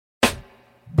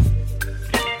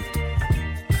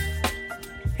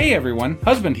Hey everyone,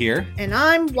 husband here. And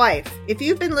I'm wife. If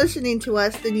you've been listening to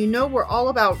us, then you know we're all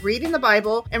about reading the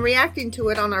Bible and reacting to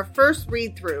it on our first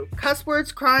read-through. Cuss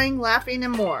words, crying, laughing,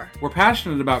 and more. We're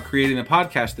passionate about creating a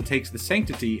podcast that takes the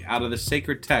sanctity out of the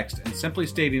sacred text and simply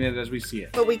stating it as we see it.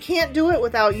 But we can't do it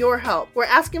without your help. We're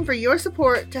asking for your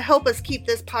support to help us keep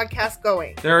this podcast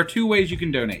going. There are two ways you can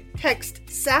donate. Text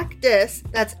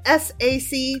SACDIS, that's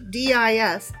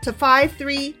SACDIS, to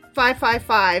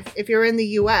 53555 if you're in the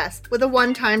U.S. with a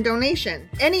one-time donation.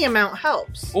 Any amount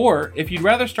helps. Or, if you'd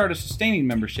rather start a sustaining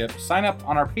membership, sign up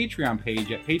on our Patreon page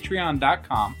at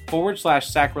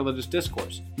patreon.com/sacrilegious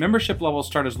discourse. Membership levels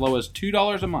start as low as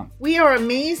 $2 a month. We are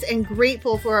amazed and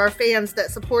grateful for our fans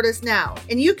that support us now,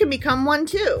 and you can become one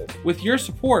too. With your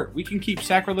support, we can keep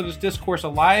Sacrilegious Discourse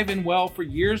alive and well for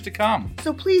years to come.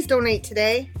 So please donate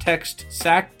today. Text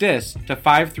SACDIS to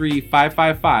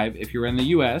 53555 if you're in the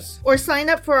U.S. Or sign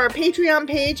up for our Patreon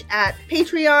page at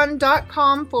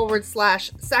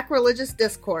patreon.com/sacrilegious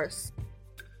discourse.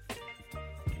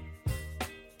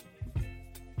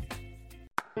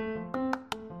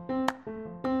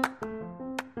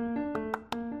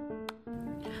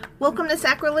 Welcome to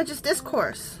Sacrilegious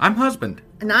Discourse. I'm husband.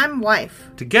 And I'm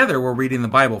wife. Together, we're reading the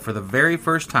Bible for the very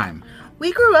first time.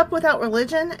 We grew up without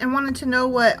religion and wanted to know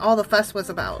what all the fuss was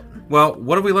about. Well,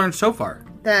 what have we learned so far?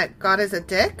 That God is a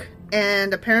dick,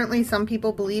 and apparently some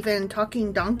people believe in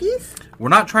talking donkeys? We're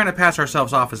not trying to pass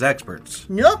ourselves off as experts.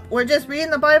 Nope, we're just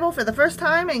reading the Bible for the first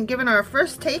time and giving our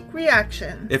first take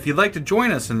reaction. If you'd like to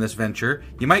join us in this venture,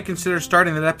 you might consider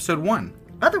starting at episode 1.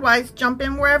 Otherwise, jump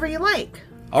in wherever you like.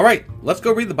 All right, let's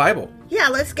go read the Bible. Yeah,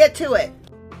 let's get to it.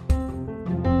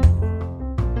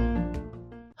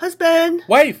 Husband.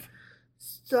 Wife.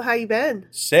 So how you been?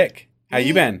 Sick. How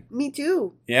you been? Me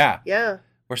too. Yeah. Yeah.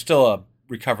 We're still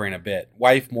recovering a bit.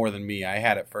 Wife more than me. I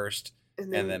had it first,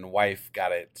 and then wife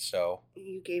got it, so.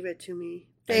 You gave it to me.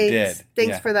 Thanks. I did.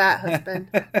 Thanks for that, husband.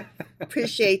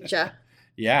 Appreciate ya.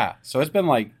 Yeah. So it's been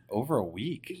like over a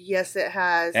week. Yes, it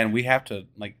has. And we have to,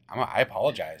 like, I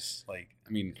apologize. Like, I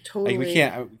mean, totally. Like, we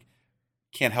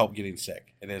can't help getting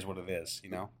sick. It is what it is, you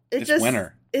know? It's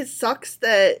winter. It sucks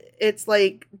that it's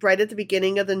like right at the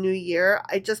beginning of the new year.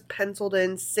 I just penciled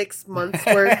in 6 months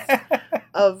worth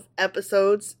of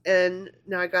episodes, and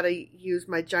now I gotta use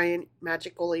my giant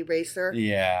magical eraser.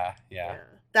 Yeah.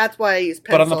 That's why I use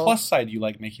pencil. But on the plus side, you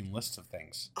like making lists of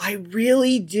things. I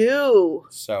really do.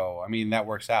 So, I mean, that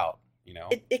works out, you know?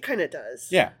 It kind of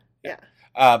does. Yeah.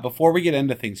 Before we get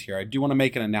into things here, I do want to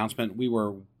make an announcement. We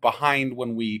were behind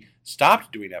when we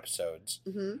stopped doing episodes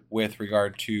with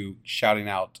regard to shouting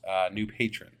out new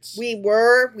patrons. We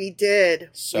did.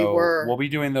 So we'll be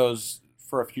doing those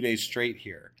for a few days straight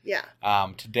here. Yeah.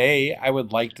 Today, I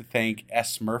would like to thank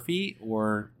S. Murphy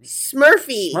or...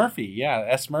 Smurfy. Yeah,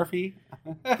 S. Murphy.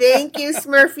 Thank you,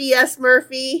 Smurfy, S.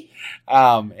 Murphy.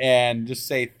 And just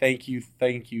say thank you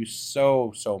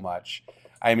so much.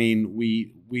 I mean,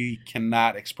 we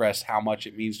cannot express how much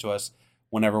it means to us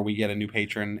whenever we get a new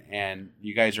patron, and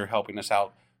you guys are helping us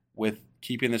out with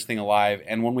keeping this thing alive.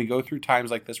 And when we go through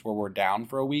times like this where we're down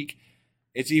for a week,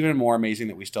 it's even more amazing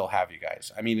that we still have you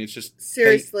guys. I mean, it's just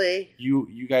seriously,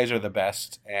 you guys are the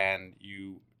best, and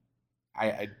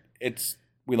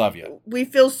we love you. We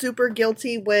feel super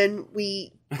guilty when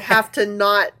we have to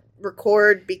not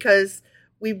record because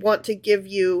we want to give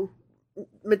you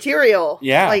material.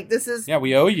 Yeah. Like this is... Yeah,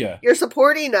 we owe you. You're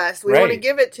supporting us. We want to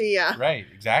give it to you. Right,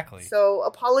 exactly. So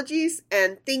apologies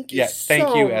and thank you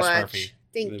thank you, S. much. Murphy.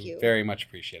 Thank you. Very much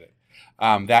appreciate it.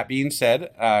 That being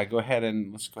said, let's go ahead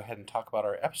and talk about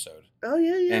our episode. Oh,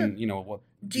 yeah. And, you know, what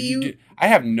do you do? I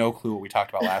have no clue what we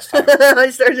talked about last time. I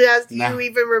started to ask, do you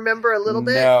even remember a little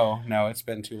bit? No, it's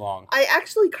been too long. I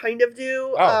actually kind of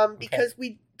do, because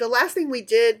the last thing we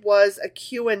did was a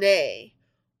Q&A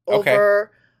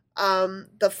over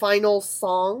the final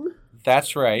song.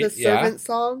 That's right. The servant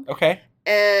song. Okay.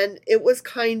 And it was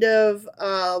kind of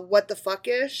what the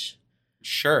fuck-ish.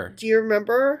 Sure. Do you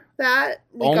remember that?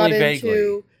 We Only got vaguely.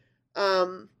 Into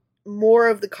more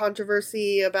of the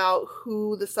controversy about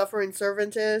who the suffering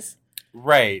servant is.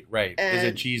 Right. And is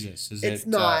it Jesus? It's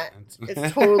not.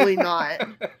 It's totally not.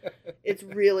 It's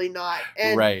really not.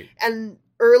 And, right. And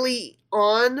early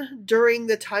on, during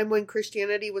the time when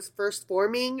Christianity was first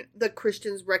forming, the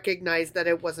Christians recognized that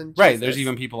it wasn't Jesus. Right. There's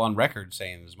even people on record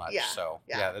saying as much. Yeah. So,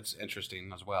 yeah, that's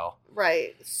interesting as well.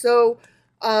 Right. So,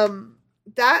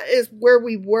 that is where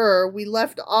we were. We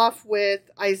left off with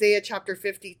Isaiah chapter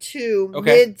 52,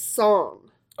 mid-song.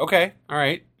 Okay. All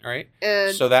right.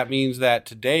 And so that means that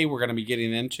today we're going to be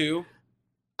getting into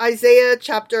Isaiah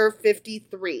chapter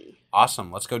 53.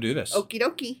 Awesome. Let's go do this. Okie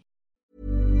dokie.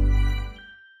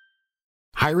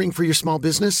 Hiring for your small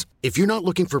business? If you're not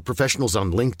looking for professionals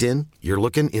on LinkedIn, you're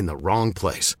looking in the wrong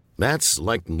place. That's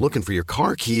like looking for your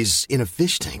car keys in a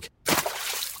fish tank.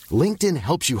 LinkedIn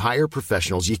helps you hire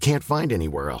professionals you can't find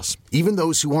anywhere else, even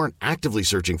those who aren't actively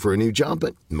searching for a new job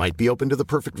but might be open to the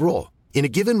perfect role. In a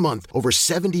given month, over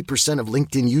 70% of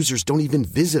LinkedIn users don't even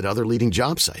visit other leading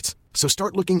job sites. So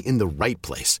start looking in the right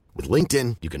place. With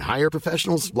LinkedIn, you can hire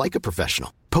professionals like a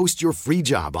professional. Post your free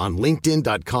job on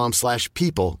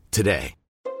linkedin.com/people today.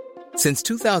 Since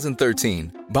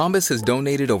 2013, Bombas has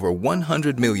donated over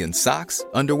 100 million socks,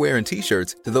 underwear, and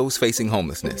T-shirts to those facing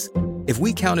homelessness. If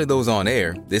we counted those on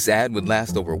air, this ad would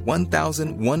last over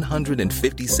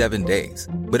 1,157 days.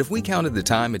 But if we counted the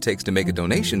time it takes to make a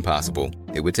donation possible,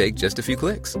 it would take just a few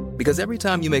clicks. Because every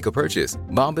time you make a purchase,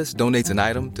 Bombas donates an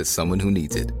item to someone who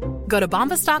needs it. Go to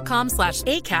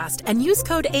bombas.com/ACAST and use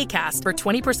code ACAST for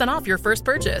 20% off your first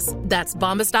purchase. That's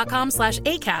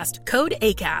bombas.com/ACAST, code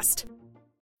ACAST.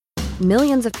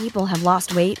 Millions of people have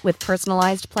lost weight with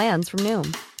personalized plans from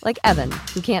Noom. Like Evan,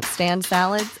 who can't stand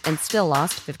salads and still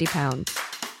lost 50 pounds.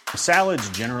 Salads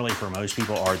generally for most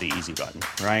people are the easy button,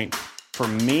 right? For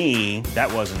me,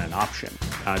 that wasn't an option.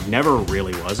 I never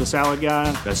really was a salad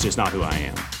guy. That's just not who I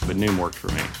am. But Noom worked for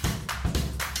me.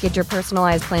 Get your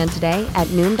personalized plan today at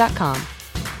Noom.com.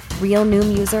 Real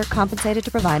Noom user compensated to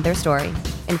provide their story.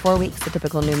 In 4 weeks, the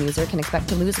typical Noom user can expect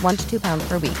to lose 1 to 2 pounds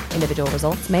per week. Individual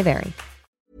results may vary.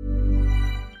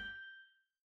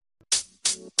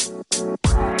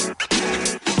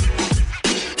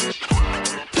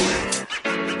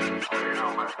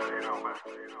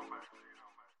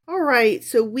 All right,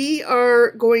 so we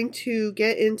are going to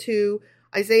get into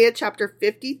Isaiah chapter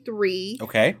 53.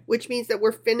 Okay. Which means that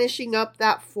we're finishing up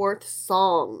that fourth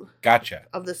song. Gotcha.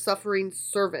 Of the suffering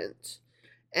servant.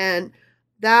 And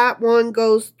that one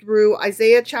goes through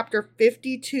Isaiah chapter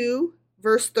 52,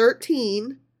 verse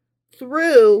 13,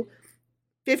 through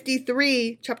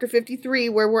chapter 53,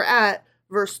 where we're at,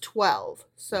 verse 12.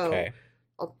 So okay.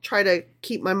 I'll try to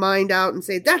keep my mind out and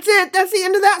say, that's it. That's the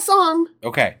end of that song.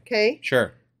 Okay. Okay.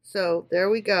 Sure. So there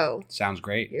we go. Sounds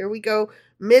great. Here we go.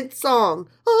 Mid-song.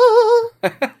 Oh,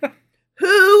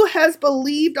 who has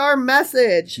believed our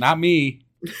message? Not me.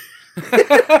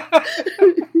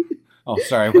 Oh,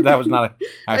 sorry. That was not an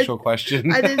actual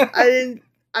question.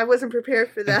 I wasn't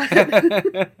prepared for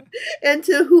that. And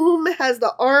to whom has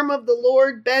the arm of the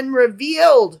Lord been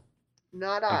revealed?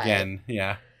 Not I. Again,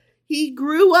 yeah. He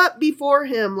grew up before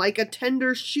him like a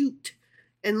tender shoot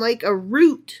and like a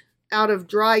root out of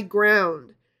dry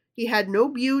ground. He had no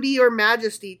beauty or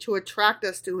majesty to attract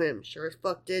us to him. Sure as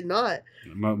fuck did not.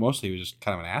 Mostly he was just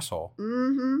kind of an asshole.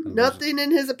 Mm-hmm. Nothing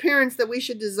in his appearance that we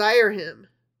should desire him.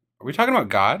 Are we talking about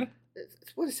God?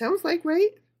 That's what it sounds like,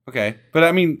 right? Okay. But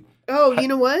I mean... Oh, you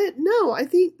know what? No, I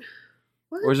think...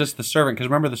 What? Or is this the servant? Because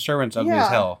remember, the servant's ugly as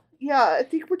hell. Yeah, I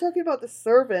think we're talking about the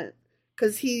servant.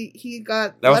 Because he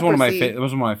got That was leprosy. one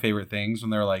of my favorite things when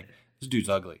they were like, this dude's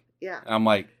ugly. Yeah. And I'm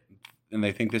like, and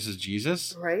they think this is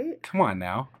Jesus? Right? Come on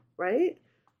now. Right?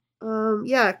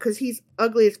 Yeah, because he's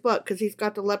ugly as fuck because he's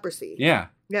got the leprosy. Yeah.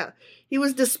 Yeah. He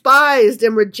was despised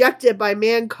and rejected by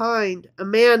mankind, a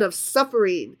man of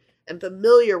suffering and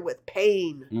familiar with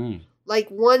pain. Mm. Like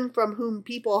one from whom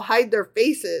people hide their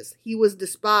faces, he was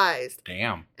despised.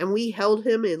 Damn. And we held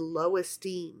him in low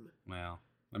esteem. Well,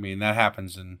 I mean, that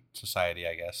happens in society,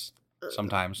 I guess.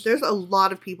 Sometimes. There's a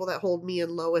lot of people that hold me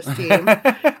in low esteem.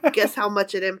 Guess how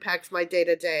much it impacts my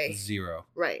day-to-day? 0.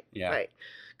 Right. Yeah. Right.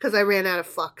 Because I ran out of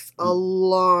fucks a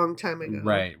long time ago.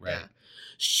 Right. Yeah.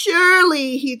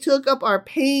 Surely he took up our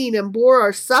pain and bore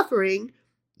our suffering,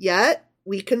 yet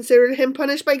we considered him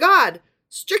punished by God,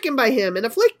 stricken by him and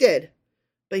afflicted.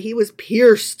 But he was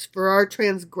pierced for our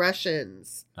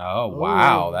transgressions. Oh,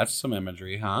 wow. Ooh. That's some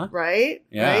imagery, huh? Right?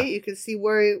 Yeah. Right? You can see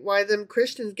why them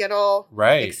Christians get all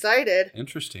excited.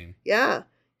 Interesting. Yeah.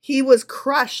 He was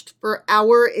crushed for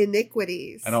our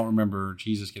iniquities. I don't remember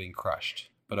Jesus getting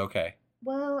crushed, but okay.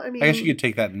 Well, I mean... I guess you could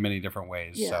take that in many different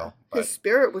ways. Yeah. So, his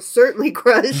spirit was certainly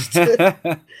crushed.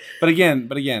 But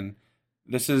again,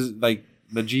 this is like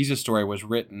the Jesus story was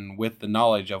written with the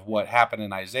knowledge of what happened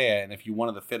in Isaiah. And if you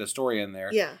wanted to fit a story in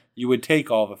there, you would take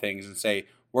all the things and say,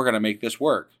 we're going to make this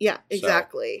work. Yeah,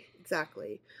 exactly. So.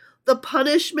 Exactly. The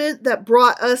punishment that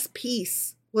brought us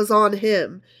peace was on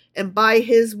him. And by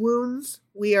his wounds,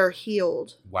 we are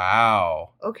healed.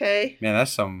 Wow. Okay. Man,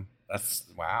 that's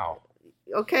wow.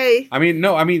 Okay.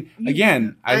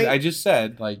 Again, I just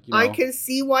said, like, you know. I can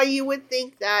see why you would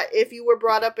think that if you were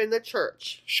brought up in the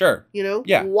church. Sure. You know?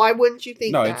 Yeah. Why wouldn't you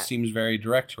think that? No, it seems very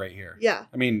direct right here. Yeah.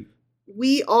 I mean.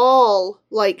 We all,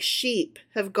 like sheep,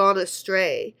 have gone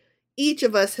astray. Each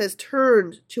of us has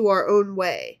turned to our own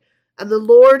way. And the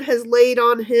Lord has laid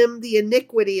on him the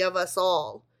iniquity of us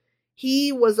all.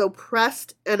 He was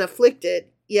oppressed and afflicted,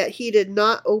 yet he did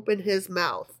not open his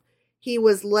mouth. He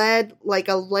was led like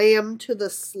a lamb to the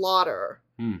slaughter.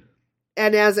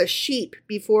 And as a sheep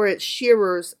before its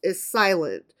shearers is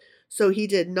silent, so he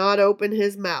did not open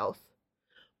his mouth.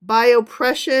 By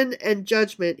oppression and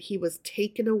judgment he was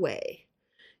taken away.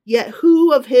 Yet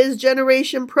who of his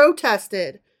generation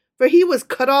protested? For he was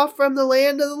cut off from the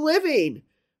land of the living.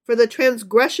 For the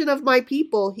transgression of my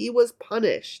people he was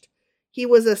punished. He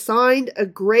was assigned a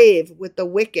grave with the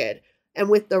wicked and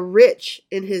with the rich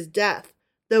in his death,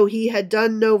 though he had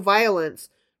done no violence,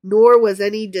 nor was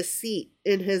any deceit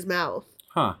in his mouth.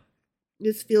 Huh.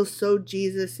 This feels so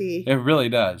Jesus-y. It really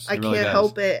does. I can't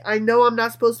help it. I know I'm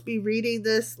not supposed to be reading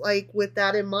this like with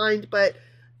that in mind, but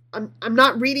I'm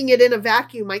not reading it in a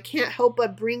vacuum. I can't help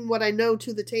but bring what I know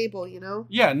to the table, you know?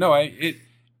 Yeah, no,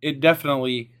 it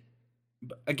definitely,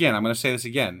 again, I'm going to say this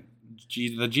again.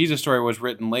 The Jesus story was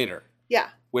written later. Yeah.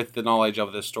 With the knowledge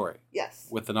of this story. Yes.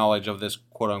 With the knowledge of this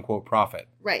quote-unquote prophet.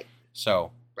 Right.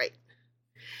 So. Right.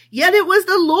 Yet it was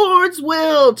the Lord's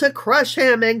will to crush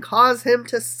him and cause him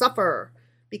to suffer,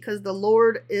 because the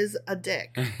Lord is a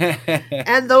dick.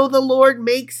 And though the Lord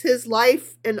makes his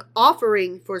life an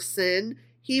offering for sin,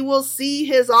 he will see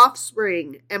his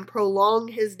offspring and prolong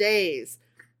his days,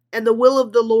 and the will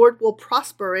of the Lord will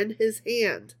prosper in his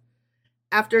hand.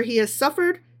 After he has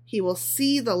suffered, he will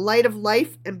see the light of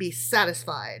life and be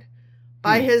satisfied.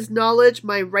 By his knowledge,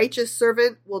 my righteous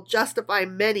servant will justify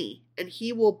many, and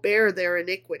he will bear their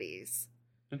iniquities.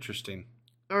 Interesting.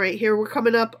 All right, here we're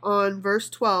coming up on verse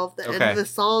 12, the end of the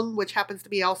song, which happens to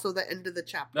be also the end of the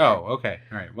chapter. Oh, okay.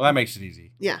 All right. Well, that makes it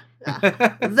easy. Yeah.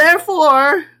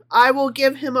 Therefore, I will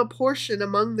give him a portion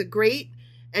among the great,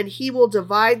 and he will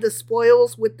divide the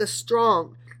spoils with the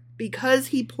strong, because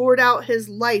he poured out his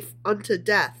life unto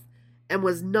death, and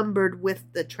was numbered with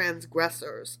the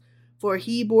transgressors. For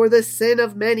he bore the sin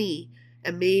of many,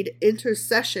 and made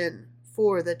intercession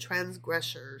for the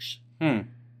transgressors.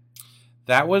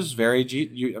 That was very,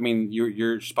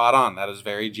 you're spot on. That is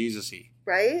very Jesus-y.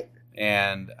 Right?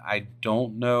 And I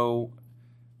don't know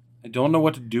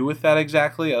what to do with that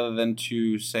exactly, other than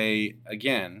to say,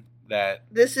 again, that...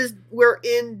 We're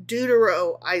in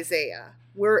Deutero-Isaiah.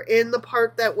 We're in the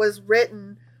part that was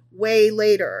written way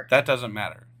later. That doesn't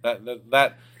matter.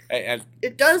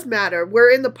 It does matter.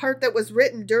 We're in the part that was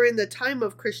written during the time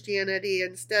of Christianity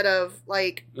instead of,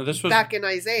 back in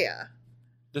Isaiah.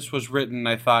 This was written,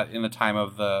 I thought, in the time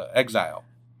of the exile.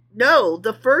 No,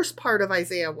 the first part of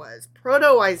Isaiah was.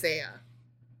 Proto-Isaiah.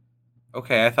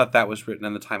 Okay, I thought that was written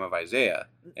in the time of Isaiah.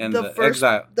 And the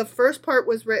exile... The first part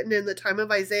was written in the time of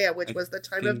Isaiah, which was the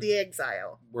time of the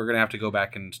exile. We're going to have to go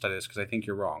back and study this, because I think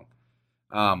you're wrong.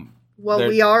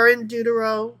 We are in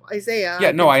Deutero-Isaiah.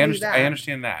 Yeah, no, I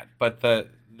understand that. But the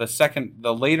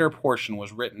later portion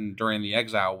was written during the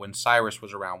exile when Cyrus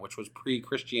was around, which was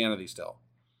pre-Christianity still.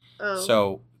 Oh.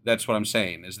 So that's what I'm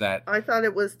saying, is that... I thought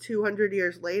it was 200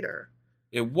 years later.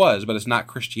 It was, but it's not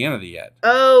Christianity yet.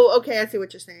 Oh, okay, I see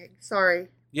what you're saying. Sorry.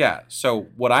 Yeah, so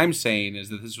what I'm saying is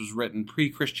that this was written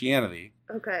pre-Christianity.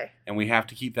 Okay. And we have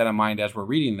to keep that in mind as we're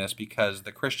reading this, because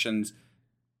the Christians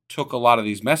took a lot of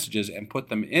these messages and put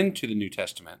them into the New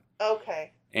Testament.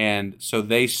 Okay. And so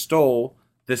they stole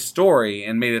this story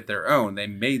and made it their own. They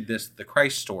made this the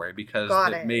Christ story because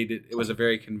it was a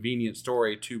very convenient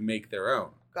story to make their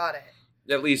own. Got it.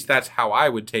 At least that's how I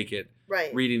would take it,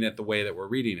 right, reading it the way that we're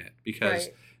reading it. Because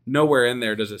nowhere in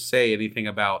there does it say anything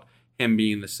about him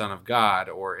being the Son of God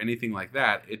or anything like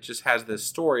that. It just has this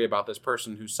story about this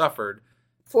person who suffered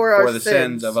for the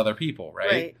sins of other people,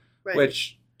 right? Right.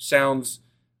 Which sounds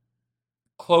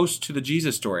close to the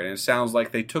Jesus story, and it sounds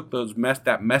like they took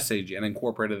that message and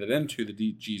incorporated it into the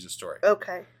Jesus story.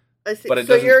 Okay, I see. But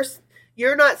so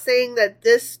you're not saying that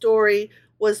this story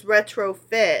was written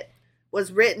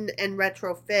and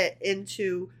retrofit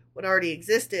into what already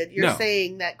existed. You're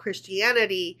saying that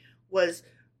Christianity was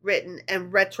written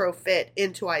and retrofit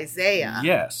into Isaiah.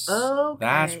 Yes. Okay.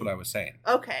 That's what I was saying.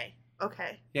 Okay.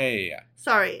 Yeah.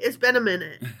 Sorry, it's been a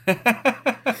minute.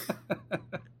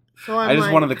 So I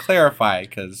just wanted to clarify,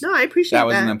 because I appreciate that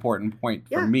was an important point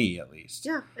for me, at least.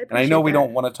 Yeah, and I know we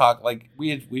don't want to talk, like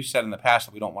we've said in the past,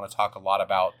 that we don't want to talk a lot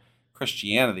about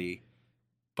Christianity,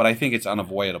 but I think it's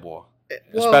unavoidable.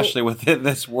 Especially with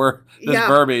this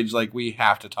verbiage, like, we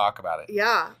have to talk about it.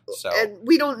 Yeah. So, and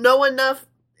we don't know enough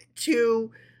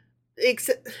to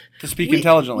speak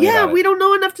intelligently about it. Yeah, we don't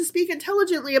know enough to speak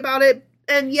intelligently about it,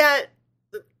 and yet,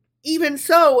 even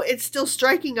so, it's still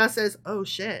striking us as, oh,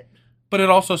 shit. But it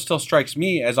also still strikes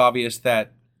me as obvious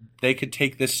that they could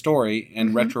take this story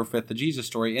and retrofit the Jesus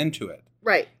story into it.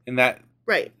 Right. And that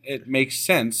right. It makes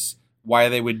sense why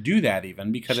they would do that,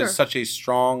 even because Sure. it's such a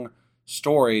strong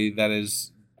story that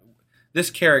is. This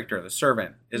character, the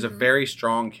servant, is a very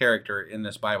strong character in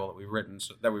this Bible that we've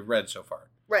read so far.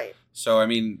 Right. So I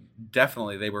mean,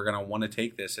 definitely they were going to want to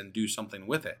take this and do something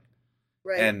with it.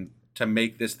 Right. And to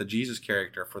make this the Jesus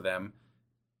character for them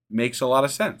makes a lot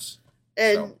of sense.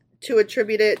 And to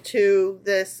attribute it to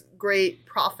this great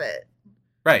prophet.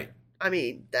 Right. I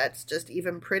mean, that's just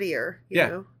even prettier. You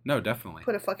know? No, definitely.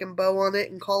 Put a fucking bow on it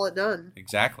and call it done.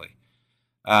 Exactly.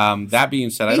 That being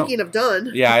said, Speaking of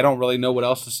done. Yeah, I don't really know what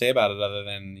else to say about it other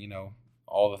than,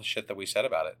 all the shit that we said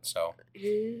about it. So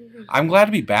I'm glad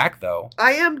to be back, though.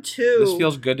 I am too. This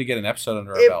feels good to get an episode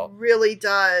under our belt. It really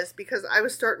does, because I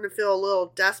was starting to feel a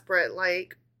little desperate.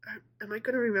 Like, am I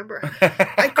going to remember?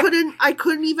 I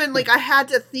couldn't even, like, I had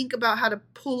to think about how to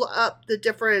pull up the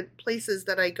different places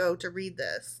that I go to read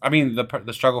this. I mean,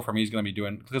 the struggle for me is going to be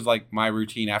doing, because, like, my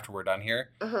routine after we're done here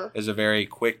is a very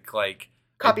quick, like,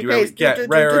 copy paste,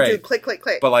 right. Click, click,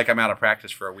 click. But like I'm out of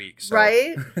practice for a week, so.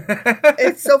 Right?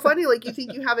 It's so funny. Like you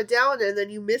think you have it down, and then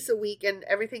you miss a week, and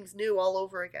everything's new all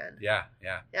over again. Yeah.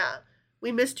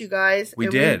 We missed you guys. We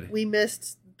did. We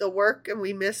missed the work, and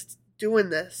we missed doing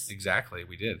this. Exactly,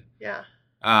 we did. Yeah.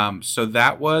 So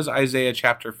that was Isaiah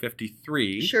chapter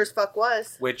 53. Sure as fuck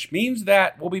was. Which means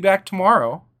that we'll be back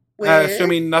tomorrow,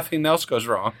 assuming nothing else goes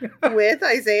wrong. With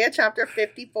Isaiah chapter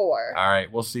 54. All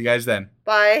right, we'll see you guys then.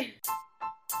 Bye.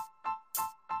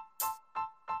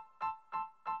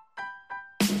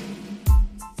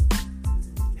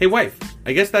 Hey, wife,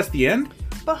 I guess that's the end?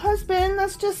 But husband,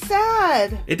 that's just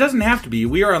sad. It doesn't have to be.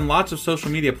 We are on lots of social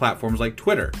media platforms like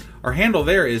Twitter. Our handle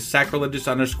there is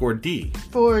sacrilegious_D.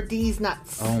 For D's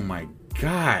nuts. Oh my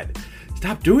God.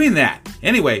 Stop doing that.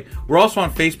 Anyway, we're also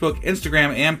on Facebook,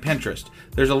 Instagram, and Pinterest.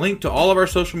 There's a link to all of our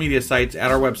social media sites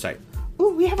at our website.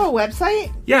 Ooh, we have a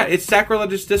website? Yeah, it's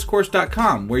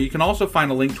sacrilegiousdiscourse.com, where you can also find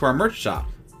a link to our merch shop.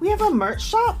 We have a merch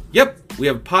shop? Yep, we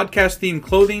have podcast-themed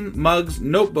clothing, mugs,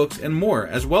 notebooks, and more,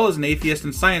 as well as an atheist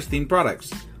and science-themed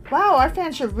products. Wow, our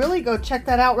fans should really go check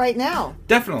that out right now.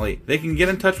 Definitely. They can get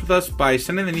in touch with us by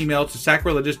sending an email to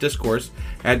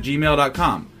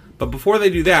sacrilegiousdiscourse@gmail.com. But before they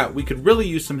do that, we could really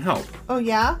use some help. Oh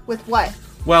yeah? With what?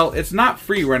 Well, it's not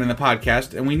free running the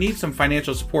podcast, and we need some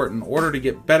financial support in order to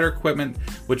get better equipment,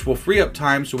 which will free up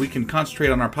time so we can concentrate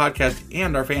on our podcast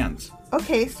and our fans.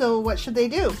 Okay, so what should they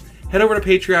do? Head over to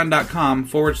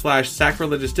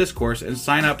patreon.com/sacrilegiousdiscourse and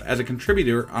sign up as a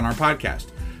contributor on our podcast.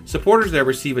 Supporters there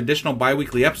receive additional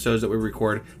bi-weekly episodes that we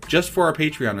record just for our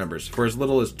Patreon members for as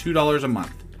little as $2 a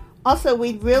month. Also,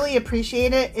 we'd really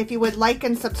appreciate it if you would like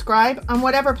and subscribe on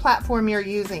whatever platform you're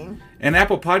using. And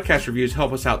Apple Podcast reviews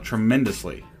help us out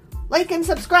tremendously. Like and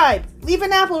subscribe. Leave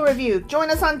an Apple review. Join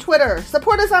us on Twitter.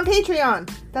 Support us on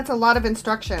Patreon. That's a lot of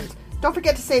instructions. Don't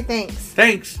forget to say thanks.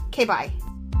 Thanks. Okay, bye.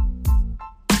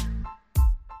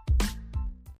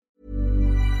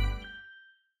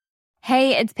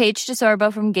 Hey, it's Paige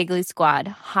DeSorbo from Giggly Squad.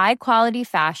 High quality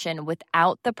fashion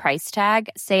without the price tag.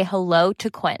 Say hello to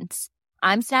Quince.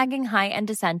 I'm snagging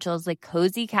high-end essentials like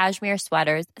cozy cashmere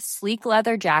sweaters, sleek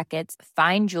leather jackets,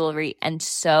 fine jewelry, and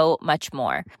so much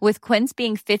more. With Quince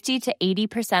being 50 to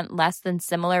 80% less than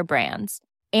similar brands.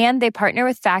 And they partner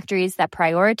with factories that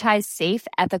prioritize safe,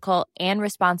 ethical, and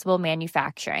responsible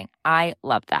manufacturing. I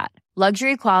love that.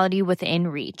 Luxury quality within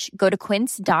reach. Go to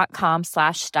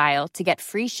quince.com/style to get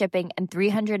free shipping and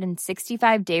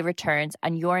 365-day returns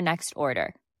on your next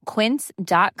order.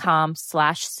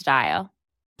 Quince.com/style.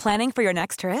 Planning for your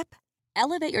next trip?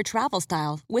 Elevate your travel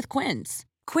style with Quince.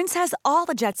 Quince has all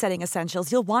the jet-setting essentials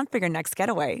you'll want for your next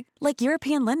getaway, like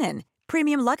European linen,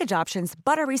 premium luggage options,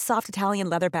 buttery soft Italian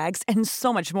leather bags, and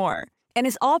so much more. And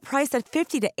is all priced at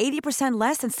 50 to 80%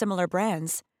 less than similar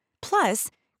brands. Plus,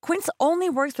 Quince only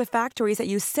works with factories that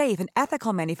use safe and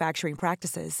ethical manufacturing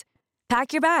practices.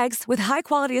 Pack your bags with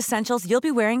high-quality essentials you'll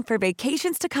be wearing for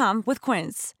vacations to come with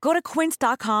Quince. Go to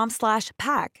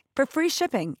quince.com/pack for free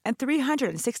shipping and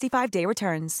 365-day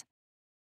returns.